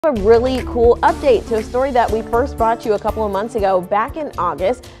A really cool update to a story that we first brought you a couple of months ago. Back in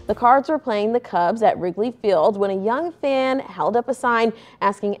August, the Cards were playing the Cubs at Wrigley Field when a young fan held up a sign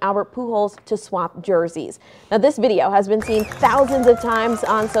asking Albert Pujols to swap jerseys. Now, this video has been seen thousands of times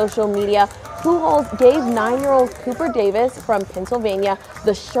on social media. Pujols gave 9-year-old Cooper Davis from Pennsylvania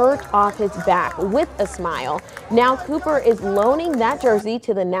the shirt off his back with a smile. Now Cooper is loaning that jersey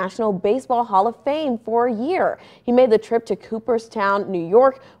to the National Baseball Hall of Fame for a year. He made the trip to Cooperstown, New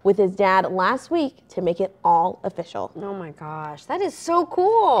York with his dad last week to make it all official. Oh my gosh, that is so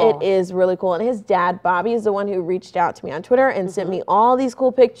cool. It is really cool. And his dad, Bobby, is the one who reached out to me on Twitter and sent me all these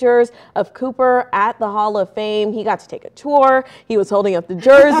cool pictures of Cooper at the Hall of Fame. He got to take a tour. He was holding up the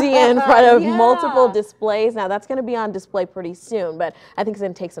jersey in front of multiple displays. Now that's going to be on display pretty soon, but I think it's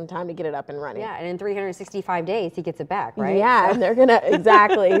going to take some time to get it up and running. Yeah, and in 365 days, he gets it back, right? Yeah, and they're going to,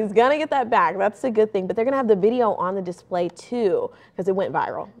 exactly. He's going to get that back. That's a good thing. But they're going to have the video on the display too because it went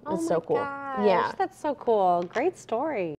viral. It's so cool. Gosh, yeah, that's so cool. Great story.